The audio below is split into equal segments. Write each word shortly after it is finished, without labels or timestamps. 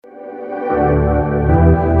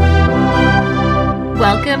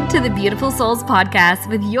Welcome to the Beautiful Souls podcast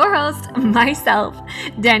with your host, myself,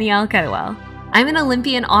 Danielle Kettlewell. I'm an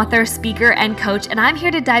Olympian author, speaker, and coach, and I'm here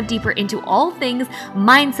to dive deeper into all things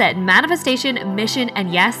mindset, manifestation, mission,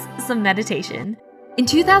 and yes, some meditation. In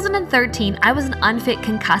 2013, I was an unfit,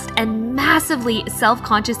 concussed, and massively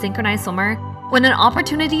self-conscious synchronized swimmer when an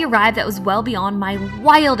opportunity arrived that was well beyond my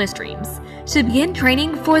wildest dreams to begin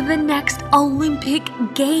training for the next Olympic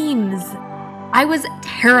Games. I was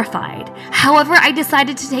terrified. However, I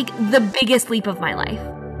decided to take the biggest leap of my life.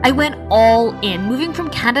 I went all in, moving from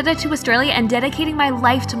Canada to Australia and dedicating my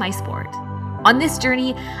life to my sport. On this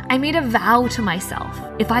journey, I made a vow to myself.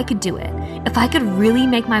 If I could do it, if I could really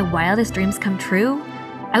make my wildest dreams come true,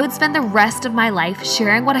 I would spend the rest of my life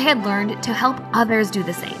sharing what I had learned to help others do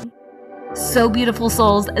the same. So beautiful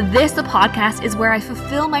souls, this podcast is where I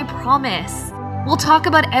fulfill my promise. We'll talk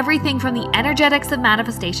about everything from the energetics of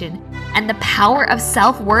manifestation and the power of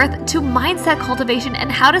self-worth to mindset cultivation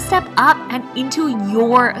and how to step up and into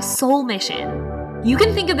your soul mission. You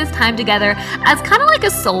can think of this time together as kind of like a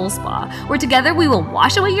soul spa, where together we will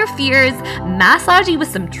wash away your fears, massage you with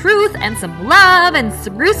some truth and some love, and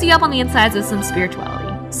spruce you up on the insides with some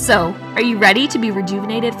spirituality. So, are you ready to be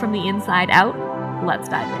rejuvenated from the inside out? Let's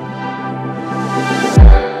dive in.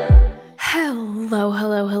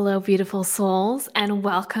 Hello, beautiful souls, and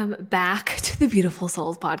welcome back to the Beautiful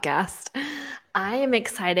Souls podcast. I am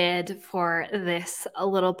excited for this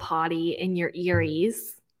little potty in your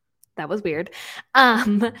earies. That was weird.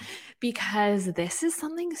 Because this is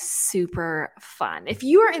something super fun. If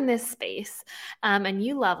you are in this space, and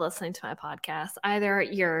you love listening to my podcast, either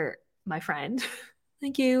you're my friend,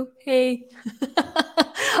 thank you, hey,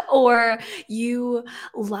 or you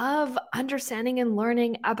love understanding and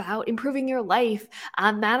learning about improving your life,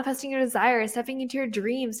 manifesting your desires, stepping into your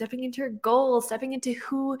dreams, stepping into your goals, stepping into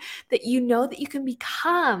who that you know that you can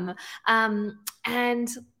become. And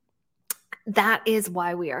that is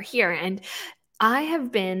why we are here. And I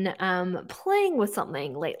have been playing with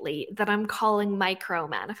something lately that I'm calling micro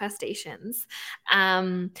manifestations.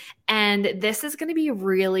 And this is going to be a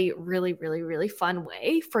really fun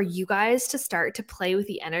way for you guys to start to play with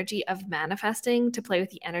the energy of manifesting, to play with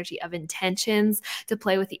the energy of intentions, to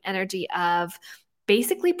play with the energy of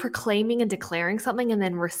basically proclaiming and declaring something and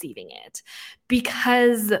then receiving it.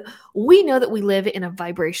 Because we know that we live in a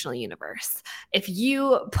vibrational universe. If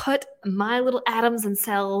you put my little atoms and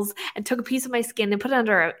cells and took a piece of my skin and put it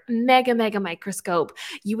under a mega microscope,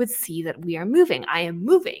 you would see that we are moving. I am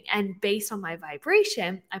moving. And based on my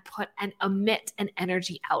vibration, I put and emit an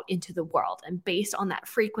energy out into the world. And based on that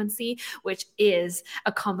frequency, which is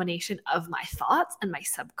a combination of my thoughts and my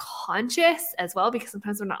subconscious as well, because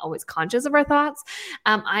sometimes we're not always conscious of our thoughts,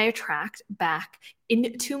 I attract back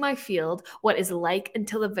into my field what is like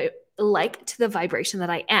to the vibration that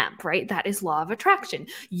I am, right? That is law of attraction.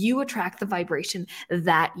 You attract the vibration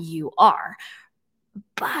that you are.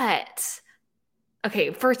 But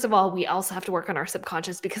okay, first of all, we also have to work on our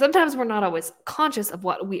subconscious, because sometimes we're not always conscious of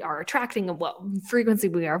what we are attracting and what frequency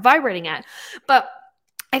we are vibrating at. But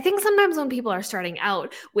I think sometimes when people are starting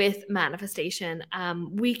out with manifestation,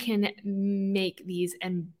 we can make these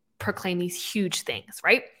and proclaim these huge things,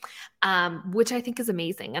 right? Which I think is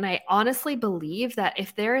amazing. And I honestly believe that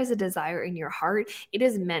if there is a desire in your heart, it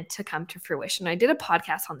is meant to come to fruition. I did a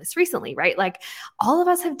podcast on this recently, right? Like, all of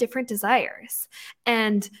us have different desires,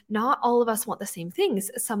 and not all of us want the same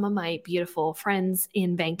things. Some of my beautiful friends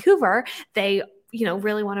in Vancouver, they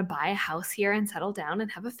really want to buy a house here and settle down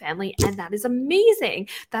and have a family. And that is amazing.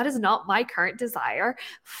 That is not my current desire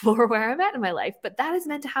for where I'm at in my life, but that is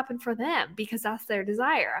meant to happen for them because that's their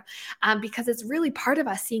desire. Because it's really part of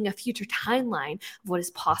us seeing a future timeline of what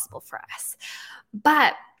is possible for us.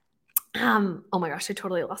 But oh my gosh, I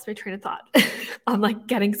totally lost my train of thought. I'm like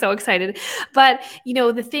getting so excited. But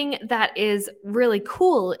the thing that is really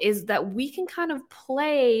cool is that we can kind of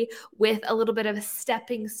play with a little bit of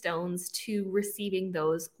stepping stones to receiving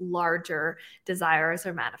those larger desires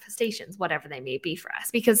or manifestations, whatever they may be for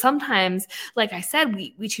us. Because sometimes, like I said,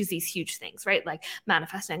 we choose these huge things, right? Like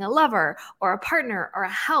manifesting a lover or a partner or a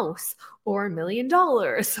house or $1 million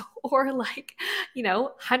or like,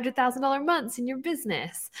 $100,000 months in your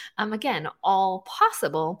business. Again, all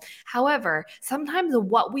possible. However, sometimes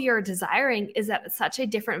what we are desiring is at such a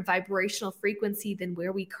different vibrational frequency than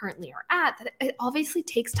where we currently are at, that it obviously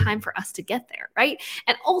takes time for us to get there, right?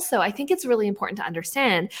 And also, I think it's really important to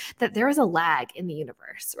understand that there is a lag in the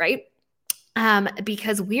universe, right?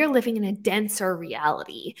 Because we are living in a denser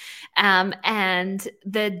reality. And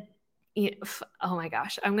oh my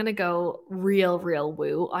gosh, I'm going to go real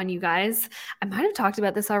woo on you guys. I might have talked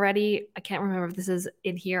about this already. I can't remember if this is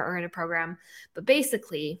in here or in a program, but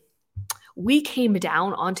basically we came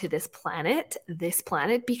down onto this planet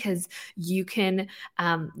because you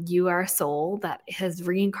are a soul that has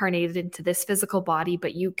reincarnated into this physical body,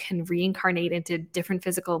 but you can reincarnate into different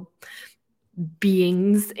physical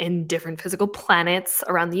beings in different physical planets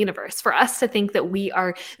around the universe. For us to think that we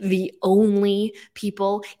are the only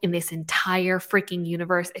people in this entire freaking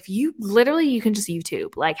universe, if you can just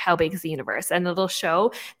YouTube, like, how big is the universe? And it'll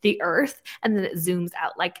show the Earth and then it zooms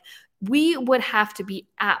out. Like, we would have to be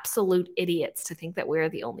absolute idiots to think that we're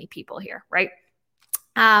the only people here, right?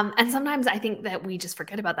 And sometimes I think that we just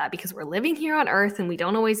forget about that because we're living here on Earth and we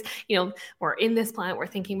don't always, we're in this planet, we're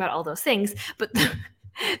thinking about all those things. But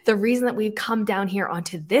the reason that we've come down here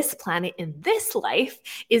onto this planet in this life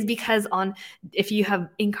is because if you have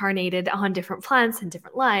incarnated on different planets and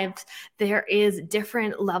different lives, there is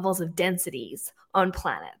different levels of densities on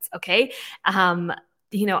planets. Okay.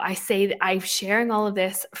 I say that I'm sharing all of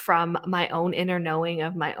this from my own inner knowing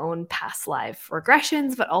of my own past life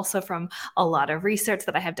regressions, but also from a lot of research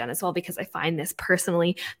that I have done as well, because I find this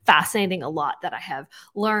personally fascinating. A lot that I have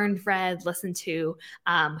learned, read, listened to,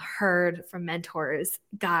 heard from mentors,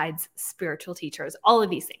 guides, spiritual teachers, all of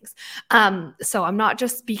these things. So I'm not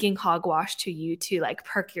just speaking hogwash to you to like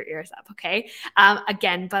perk your ears up, okay?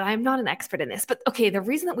 Again, but I'm not an expert in this. But okay, the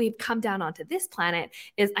reason that we've come down onto this planet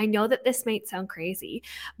is, I know that this might sound crazy,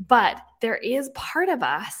 but there is part of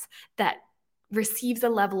us that receives a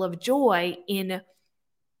level of joy in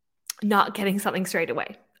not getting something straight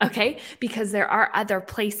away. Okay. Because there are other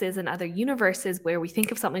places and other universes where we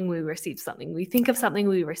think of something, we receive something. We think of something,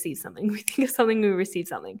 we receive something. We think of something, we receive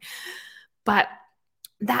something. But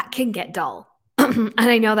that can get dull. And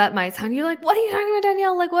I know that might sound, you're like, what are you talking about,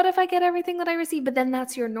 Danielle? Like, what if I get everything that I receive? But then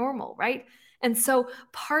that's your normal, right? And so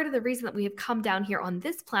part of the reason that we have come down here on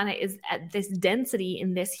this planet is at this density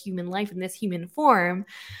in this human life, in this human form,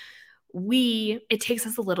 it takes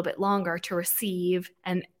us a little bit longer to receive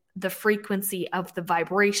and the frequency of the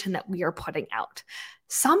vibration that we are putting out.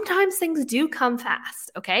 Sometimes things do come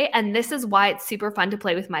fast, okay? And this is why it's super fun to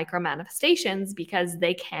play with micro manifestations, because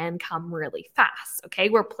they can come really fast, okay?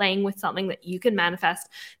 We're playing with something that you can manifest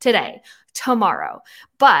today, tomorrow.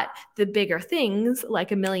 But the bigger things, like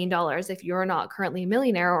 $1 million, if you're not currently a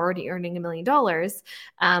millionaire or already earning $1 million,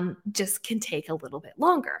 just can take a little bit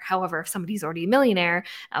longer. However, if somebody's already a millionaire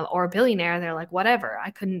or a billionaire, they're like, whatever, I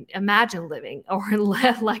couldn't imagine living or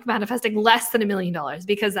like manifesting less than $1 million,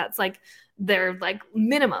 because that's like their like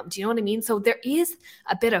minimum. Do you know what I mean? So there is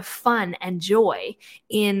a bit of fun and joy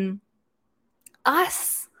in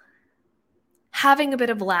us having a bit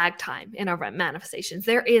of lag time in our manifestations.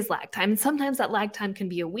 There is lag time. And sometimes that lag time can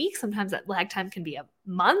be a week. Sometimes that lag time can be a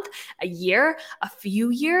month, a year, a few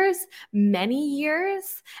years, many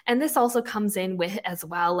years. And this also comes in with as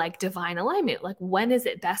well, like divine alignment. Like, when is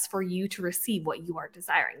it best for you to receive what you are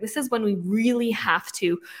desiring? This is when we really have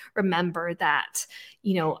to remember that,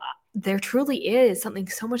 there truly is something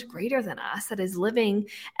so much greater than us that is living,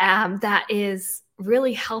 that is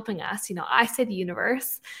really helping us. I say the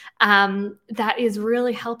universe, that is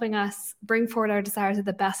really helping us bring forward our desires at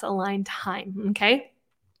the best aligned time. Okay.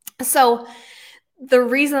 So the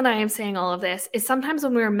reason I am saying all of this is sometimes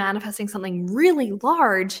when we're manifesting something really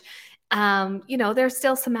large, there's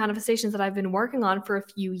still some manifestations that I've been working on for a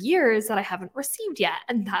few years that I haven't received yet.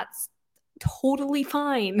 And that's totally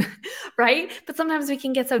fine, right? But sometimes we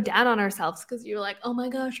can get so down on ourselves because you're like, oh my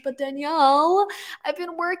gosh, but Danielle, I've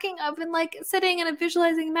been like sitting and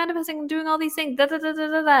visualizing, manifesting, and doing all these things, da, da, da, da,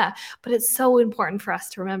 da, da. But it's so important for us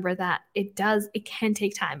to remember that it can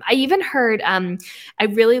take time. I even heard, I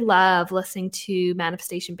really love listening to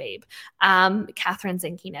Manifestation Babe, Catherine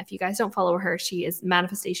Zenkina. If you guys don't follow her, she is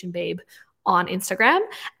Manifestation Babe on Instagram.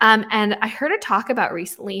 And I heard her talk about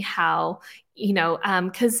recently how,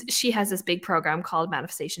 because she has this big program called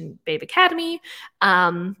Manifestation Babe Academy.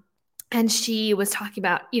 And she was talking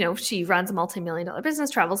about, she runs a multi-million-dollar business,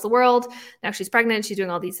 travels the world. Now she's pregnant. She's doing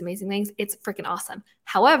all these amazing things. It's freaking awesome.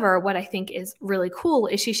 However, what I think is really cool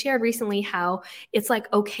is she shared recently how it's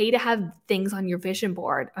like okay to have things on your vision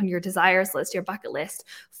board, on your desires list, your bucket list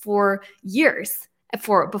for years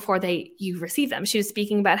before you receive them. She was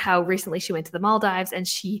speaking about how recently she went to the Maldives and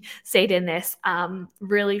she stayed in this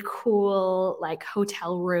really cool like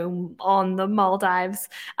hotel room on the Maldives,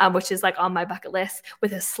 which is like on my bucket list,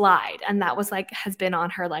 with a slide. And that was like, has been on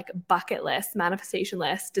her like bucket list, manifestation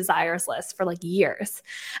list, desires list for like years.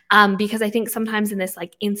 Because I think sometimes in this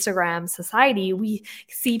like Instagram society, we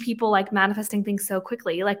see people like manifesting things so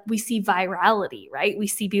quickly. Like we see virality, right? We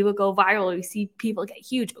see people go viral, we see people get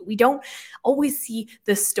huge, but we don't always see see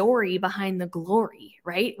the story behind the glory,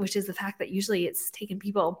 right? Which is the fact that usually it's taken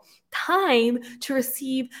people time to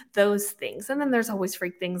receive those things. And then there's always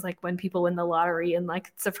freak things like when people win the lottery and like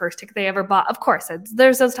it's the first ticket they ever bought. Of course,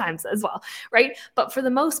 there's those times as well, right? But for the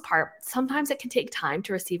most part, sometimes it can take time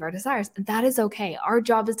to receive our desires, and that is okay. Our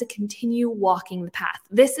job is to continue walking the path.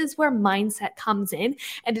 This is where mindset comes in,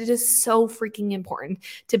 and it is so freaking important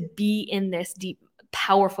to be in this deep,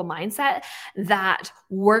 powerful mindset that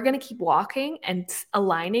we're going to keep walking and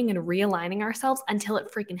aligning and realigning ourselves until it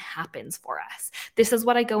freaking happens for us. This is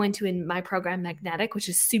what I go into in my program, Magnetic, which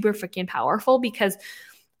is super freaking powerful because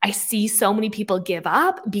I see so many people give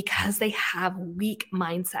up because they have weak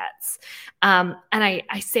mindsets. And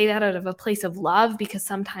I say that out of a place of love because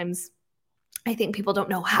sometimes I think people don't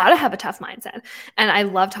know how to have a tough mindset. And I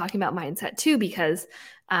love talking about mindset too, because,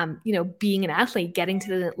 being an athlete, getting to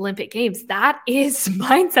the Olympic Games, that is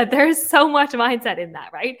mindset. There is so much mindset in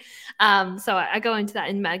that, right? So I go into that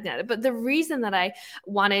in Magnetic. But the reason that I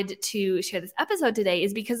wanted to share this episode today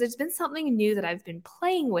is because there's been something new that I've been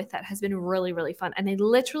playing with that has been really, really fun. And I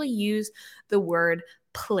literally use the word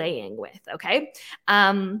playing with, okay?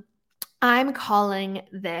 I'm calling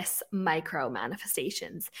this micro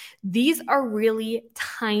manifestations. These are really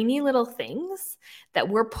tiny little things that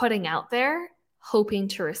we're putting out there hoping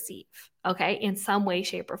to receive, okay, in some way,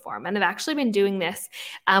 shape, or form. And I've actually been doing this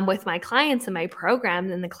with my clients in my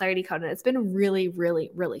program in the Clarity Code, and it's been really, really,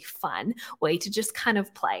 really fun way to just kind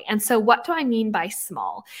of play. And so what do I mean by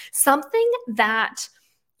small? Something that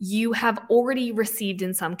you have already received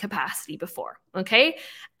in some capacity before, okay?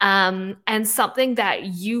 And something that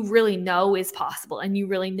you really know is possible and you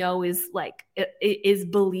really know is like, it is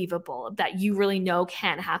believable, that you really know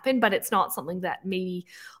can happen, but it's not something that maybe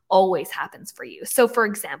always happens for you. So for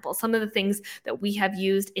example, some of the things that we have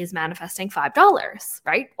used is manifesting $5,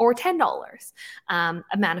 right? Or $10,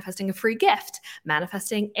 manifesting a free gift,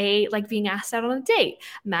 manifesting being asked out on a date,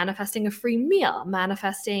 manifesting a free meal,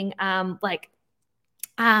 manifesting like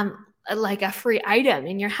a free item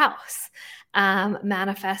in your house,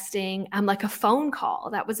 manifesting like a phone call.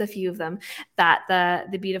 That was a few of them that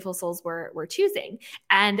the beautiful souls were choosing.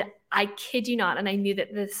 And I kid you not, and I knew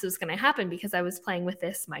that this was going to happen because I was playing with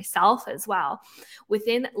this myself as well.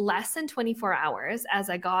 Within less than 24 hours, as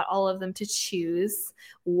I got all of them to choose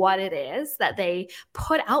what it is that they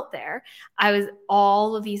put out there, I was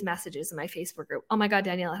all of these messages in my Facebook group. Oh my God,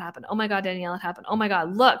 Danielle, it happened. Oh my God, Danielle, it happened. Oh my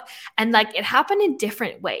God, look. And like it happened in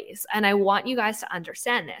different ways. And I want you guys to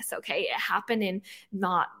understand this, okay? It happened in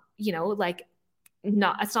not,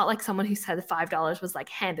 it's not like someone who said $5 was like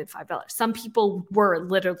handed $5. Some people were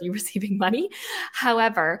literally receiving money.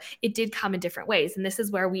 However, it did come in different ways. And this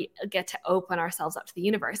is where we get to open ourselves up to the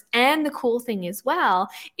universe. And the cool thing as well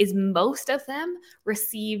is most of them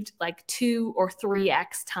received like 2 or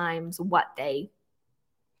 3x times what they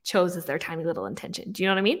chose as their tiny little intention. Do you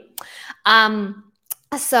know what I mean?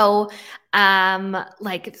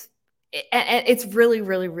 It's really,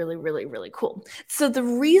 really, really, really, really cool. So the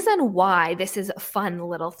reason why this is a fun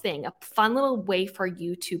little thing, a fun little way for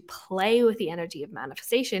you to play with the energy of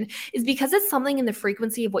manifestation is because it's something in the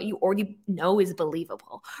frequency of what you already know is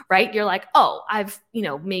believable, right? You're like, oh, I've,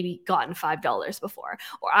 maybe gotten $5 before,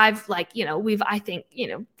 or I've I think,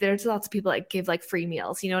 there's lots of people that give like free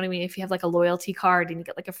meals. You know what I mean? If you have like a loyalty card and you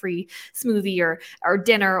get like a free smoothie or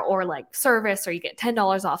dinner or like service, or you get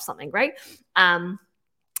 $10 off something, right?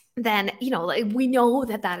 Then, we know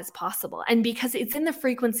that is possible. And because it's in the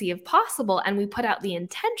frequency of possible and we put out the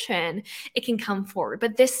intention, it can come forward.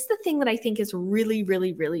 But this is the thing that I think is really,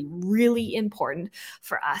 really, really, really important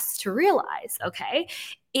for us to realize, okay?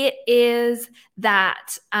 It is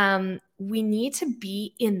that we need to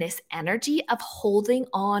be in this energy of holding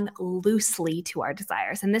on loosely to our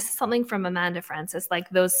desires. And this is something from Amanda Frances, like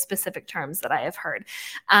those specific terms that I have heard.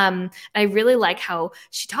 I really like how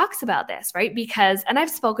she talks about this, right? Because, and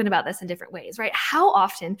I've spoken about this in different ways, right? How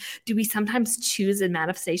often do we sometimes choose a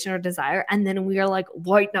manifestation or desire and then we are like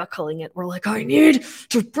white knuckling it? We're like, I need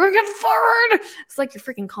to bring it forward. It's like you're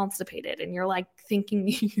freaking constipated and you're like thinking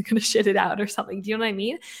you're going to shit it out or something. Do you know what I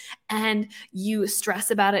mean? And you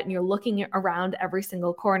stress about it and you're looking around every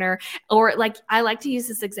single corner. Or like, I like to use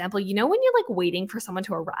this example, when you're like waiting for someone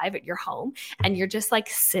to arrive at your home and you're just like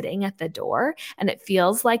sitting at the door and it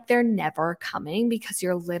feels like they're never coming because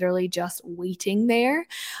you're literally just waiting there.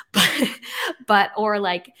 Or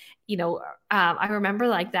like, I remember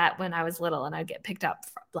like that when I was little and I'd get picked up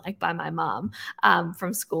by my mom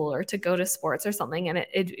from school or to go to sports or something. And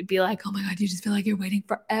it'd be like, oh my God, you just feel like you're waiting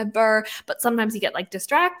forever. But sometimes you get like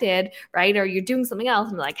distracted, right? Or you're doing something else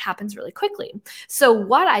and it like happens really quickly. So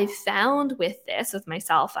what I found with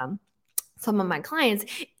myself, some of my clients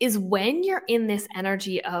is when you're in this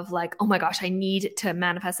energy of like, oh my gosh, I need to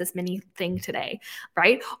manifest this mini thing today,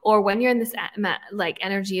 right? Or when you're in this like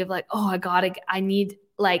energy of like, oh, I need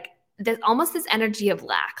like there's almost this energy of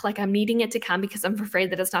lack. Like I'm needing it to come because I'm afraid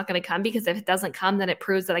that it's not going to come, because if it doesn't come, then it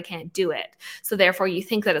proves that I can't do it. So therefore you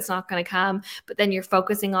think that it's not going to come, but then you're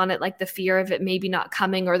focusing on it, like the fear of it maybe not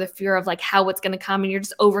coming, or the fear of like how it's going to come. And you're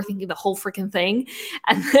just overthinking the whole freaking thing.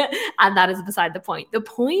 And, and that is beside the point. The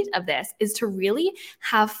point of this is to really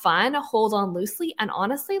have fun, hold on loosely, and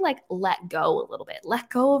honestly, like let go a little bit, let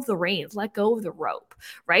go of the reins, let go of the rope,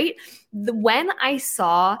 right? When I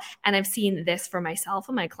saw, and I've seen this for myself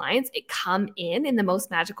and my clients, it come in the most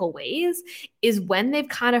magical ways is when they've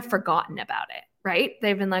kind of forgotten about it, right?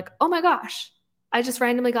 They've been like, oh my gosh, I just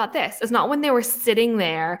randomly got this. It's not when they were sitting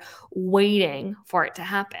there waiting for it to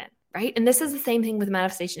happen, right? And this is the same thing with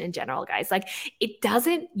manifestation in general, guys. Like it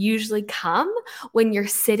doesn't usually come when you're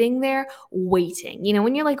sitting there waiting. You know,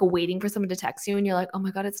 when you're like waiting for someone to text you and you're like, oh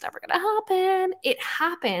my God, it's never going to happen. It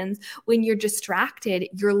happens when you're distracted,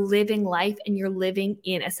 you're living life, and you're living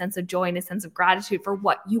in a sense of joy and a sense of gratitude for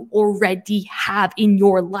what you already have in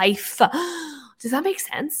your life. Does that make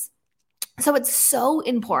sense? So it's so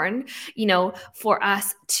important, you know, for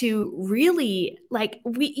us to really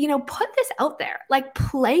put this out there, like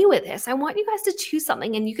play with this. I want you guys to choose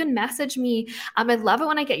something, and you can message me. I love it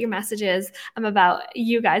when I get your messages about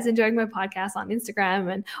you guys enjoying my podcast on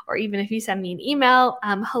Instagram, or even if you send me an email,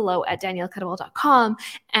 hello@daniellecudwell.com,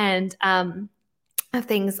 and, of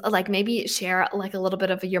things like maybe share like a little bit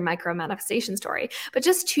of your micro manifestation story, but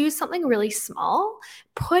just choose something really small,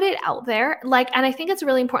 put it out there. And I think it's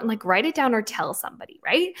really important, like write it down or tell somebody,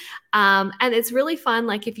 right? And it's really fun.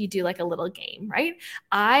 Like if you do like a little game, right?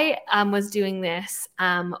 I was doing this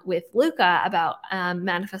with Luca about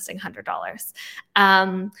manifesting $100.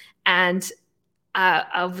 And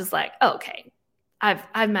I was like, oh, okay.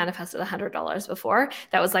 I've manifested $100 before.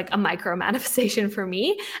 That was like a micro manifestation for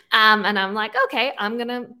me. And I'm like, okay, I'm going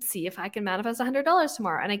to see if I can manifest $100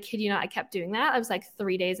 tomorrow. And I kid you not, I kept doing that. I was like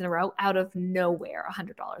 3 days in a row, out of nowhere,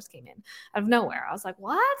 $100 came in out of nowhere. I was like,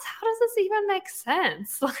 what? How does this even make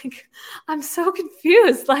sense? Like, I'm so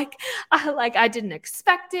confused. I didn't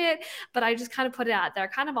expect it, but I just kind of put it out there,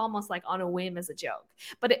 kind of almost like on a whim as a joke.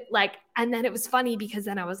 But and then it was funny because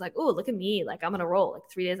then I was like, oh, look at me. Like I'm going to roll like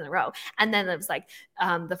 3 days in a row. And then it was like,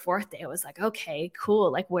 the fourth day, I was like, okay,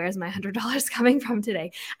 cool. Like, where's my $100 coming from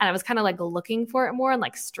today? And I was kind of like looking for it more and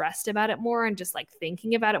like stressed about it more and just like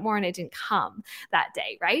thinking about it more. And it didn't come that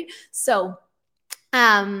day. Right. So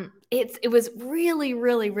it was really,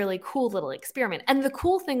 really, really cool little experiment. And the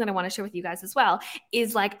cool thing that I want to share with you guys as well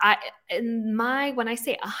is like, when I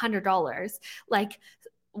say $100, like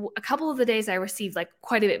a couple of the days I received like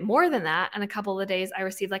quite a bit more than that. And a couple of the days I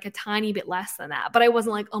received like a tiny bit less than that. But I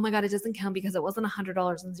wasn't like, oh my God, it doesn't count because it wasn't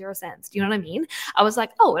 $100.00. Do you know what I mean? I was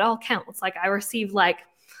like, oh, it all counts. Like I received like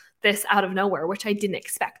this out of nowhere, which I didn't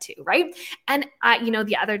expect to, right? And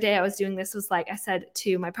the other day I was doing this, was like, I said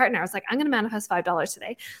to my partner, I was like, I'm going to manifest $5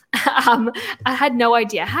 today. I had no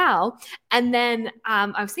idea how. And then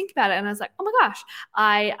I was thinking about it and I was like, oh my gosh,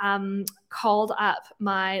 I called up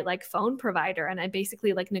my like phone provider and I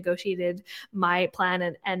basically like negotiated my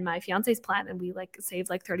plan and my fiance's plan, and we like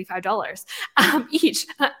saved like $35 each.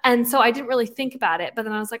 And so I didn't really think about it, but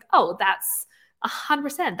then I was like, oh, that's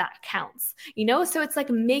 100%, that counts, So it's like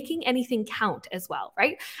making anything count as well,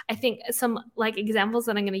 right? I think some like examples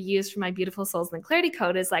that I'm going to use for my Beautiful Souls and Clarity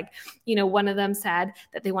Code is like, one of them said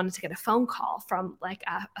that they wanted to get a phone call from like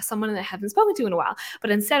someone that I haven't spoken to in a while, but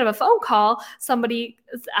instead of a phone call, somebody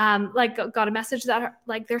like got a message that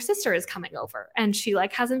like their sister is coming over and she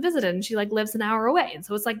like hasn't visited and she like lives an hour away, and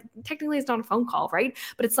so it's like technically it's not a phone call, right?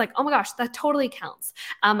 But it's like, oh my gosh, that totally counts.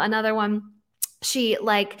 Another one, she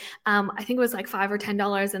like, I think it was like $5 or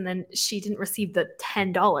 $10, and then she didn't receive the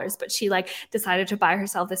 $10, but she like decided to buy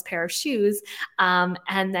herself this pair of shoes. And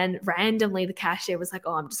then randomly the cashier was like,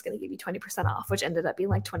 oh, I'm just going to give you 20% off, which ended up being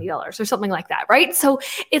like $20 or something like that. Right. So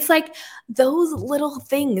it's like those little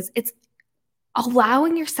things, it's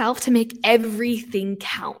allowing yourself to make everything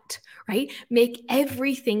count, right? Make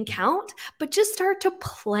everything count, but just start to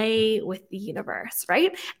play with the universe,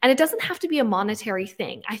 right? And it doesn't have to be a monetary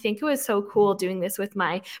thing. I think it was so cool doing this with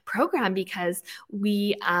my program because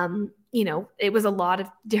we, it was a lot of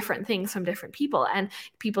different things from different people, and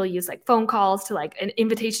people use like phone calls to like an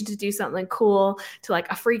invitation to do something cool, to like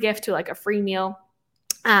a free gift, to like a free meal.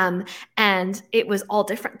 And it was all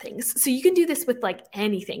different things. So you can do this with like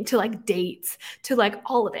anything, to like dates, to like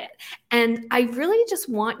all of it. And I really just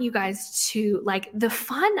want you guys to, like, the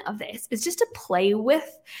fun of this is just to play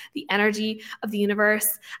with the energy of the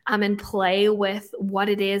universe, and play with what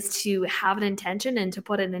it is to have an intention and to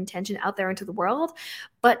put an intention out there into the world.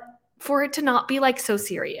 But for it to not be like so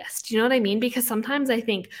serious. Do you know what I mean? Because sometimes I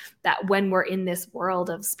think that when we're in this world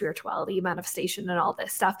of spirituality, manifestation, and all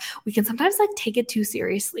this stuff, we can sometimes like take it too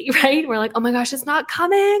seriously, right? We're like, oh my gosh, it's not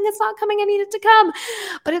coming. It's not coming. I need it to come.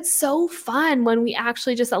 But it's so fun when we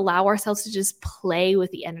actually just allow ourselves to just play with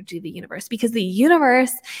the energy of the universe, because the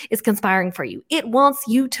universe is conspiring for you. It wants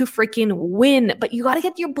you to freaking win, but you got to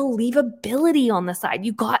get your believability on the side.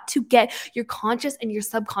 You got to get your conscious and your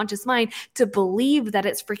subconscious mind to believe that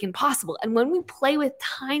it's freaking possible. And when we play with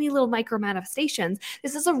tiny little micro manifestations,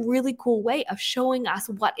 this is a really cool way of showing us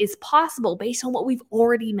what is possible based on what we've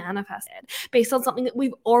already manifested, based on something that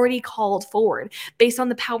we've already called forward, based on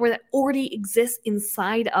the power that already exists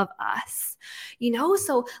inside of us.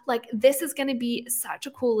 So like this is going to be such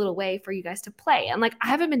a cool little way for you guys to play. And like I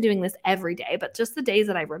haven't been doing this every day, but just the days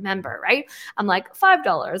that I remember, right? I'm like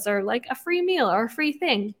 $5 or like a free meal or a free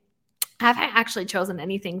thing. I haven't actually chosen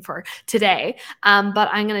anything for today, but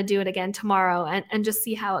I'm going to do it again tomorrow and just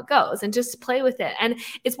see how it goes and just play with it. And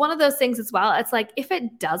it's one of those things as well. It's like, if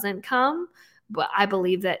it doesn't come, but I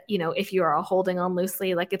believe that, if you are holding on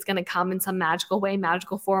loosely, like it's going to come in some magical way,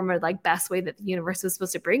 magical form, or like best way that the universe is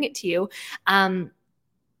supposed to bring it to you.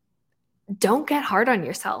 Don't get hard on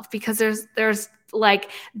yourself, because there's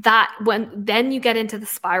like that then you get into the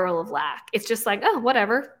spiral of lack. It's just like, oh,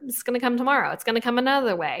 whatever, it's going to come tomorrow. It's going to come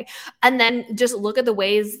another way. And then just look at the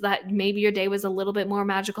ways that maybe your day was a little bit more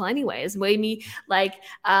magical anyways. Maybe like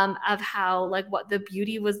of how like what the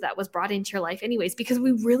beauty was that was brought into your life anyways, because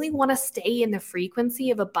we really want to stay in the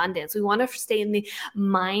frequency of abundance. We want to stay in the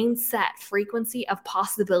mindset frequency of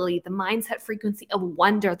possibility, the mindset frequency of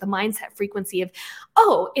wonder, the mindset frequency of,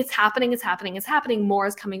 oh, it's happening, it's happening, it's happening. More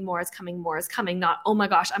is coming, more is coming, more is coming. Not, oh my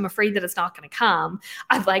gosh, I'm afraid that it's not going to come.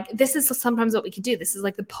 I've like, this is sometimes what we can do. This is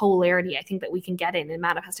like the polarity I think that we can get in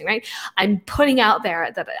manifesting, right? I'm putting out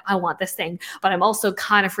there that I want this thing, but I'm also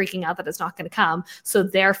kind of freaking out that it's not going to come. So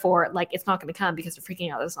therefore, like, it's not going to come because I'm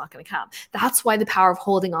freaking out that it's not going to come. That's why the power of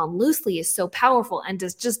holding on loosely is so powerful, and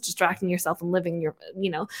just distracting yourself and living your,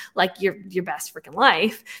 like your best freaking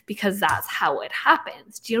life, because that's how it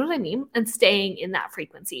happens. Do you know what I mean? And staying in that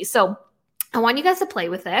frequency. So I want you guys to play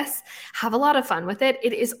with this, have a lot of fun with it.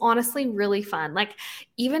 It is honestly really fun. Like,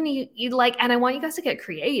 even you like, and I want you guys to get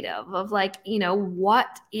creative of like,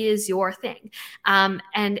 what is your thing?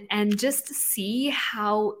 And just see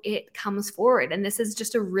how it comes forward. And this is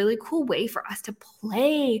just a really cool way for us to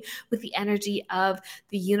play with the energy of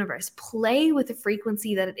the universe, play with the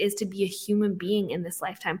frequency that it is to be a human being in this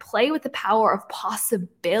lifetime, play with the power of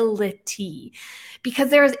possibility, because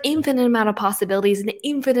there is infinite amount of possibilities and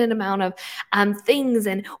infinite amount of things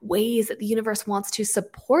and ways that the universe wants to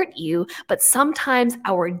support you. But sometimes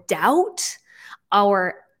our doubt,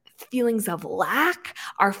 our feelings of lack,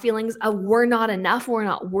 our feelings of we're not enough, we're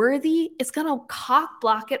not worthy, it's going to cock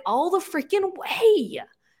block it all the freaking way.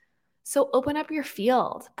 So open up your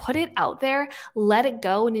field, put it out there, let it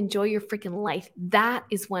go, and enjoy your freaking life. That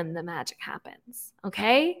is when the magic happens.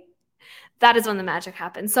 Okay? That is when the magic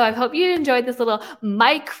happens. So I hope you enjoyed this little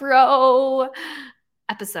micro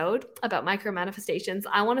episode about micro manifestations.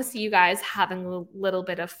 I want to see you guys having a little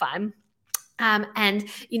bit of fun. And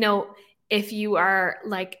if you are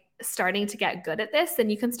like starting to get good at this, then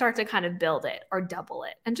you can start to kind of build it or double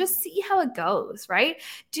it and just see how it goes, right?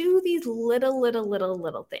 Do these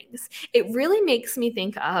little things. It really makes me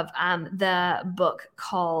think of the book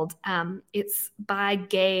called, it's by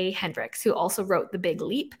Gay Hendricks, who also wrote The Big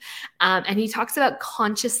Leap. And he talks about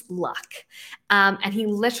conscious luck. And he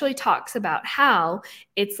literally talks about how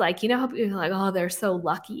it's like, how people are like, oh, they're so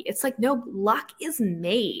lucky. It's like, no, luck is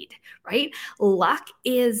made, right? Luck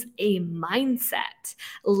is a mindset.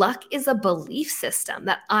 Luck is a belief system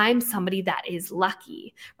that I'm somebody that is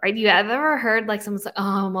lucky, right? You have ever heard like someone's like,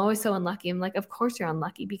 oh, I'm always so unlucky. I'm like, of course you're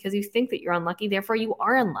unlucky, because you think that you're unlucky. Therefore you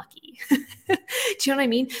are unlucky. Do you know what I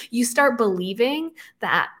mean? You start believing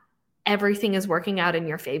that everything is working out in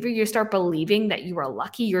your favor. You start believing that you are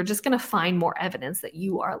lucky. You're just going to find more evidence that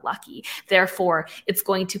you are lucky. Therefore, it's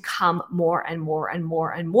going to come more and more and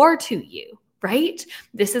more and more to you. right?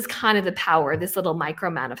 This is kind of the power, this little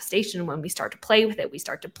micro manifestation. When we start to play with it, we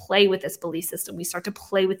start to play with this belief system. We start to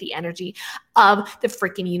play with the energy of the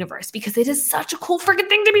freaking universe, because it is such a cool freaking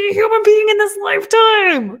thing to be a human being in this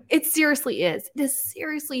lifetime. It seriously is. It is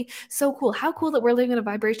seriously so cool. How cool that we're living in a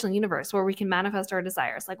vibrational universe where we can manifest our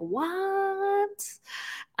desires. Like, what?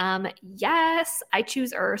 Yes, I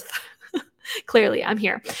choose Earth. Clearly, I'm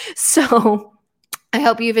here. So I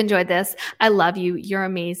hope you've enjoyed this. I love you. You're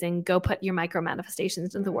amazing. Go put your micro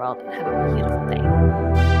manifestations into the world and have a beautiful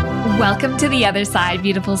day. Welcome to the other side,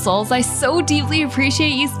 beautiful souls. I so deeply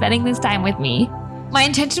appreciate you spending this time with me. My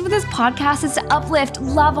intention with this podcast is to uplift,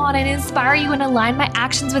 love on, and inspire you and align my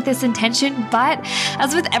actions with this intention. But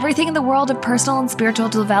as with everything in the world of personal and spiritual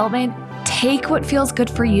development, take what feels good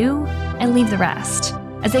for you and leave the rest.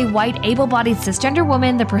 As a white, able-bodied cisgender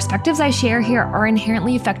woman, the perspectives I share here are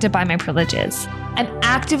inherently affected by my privileges. I'm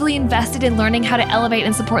actively invested in learning how to elevate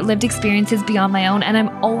and support lived experiences beyond my own, and I'm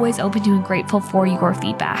always open to and grateful for your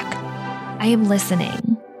feedback. I am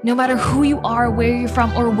listening. No matter who you are, where you're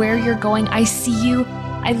from, or where you're going, I see you,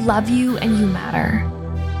 I love you, and you matter.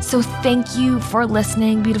 So thank you for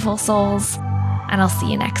listening, beautiful souls, and I'll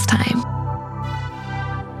see you next time.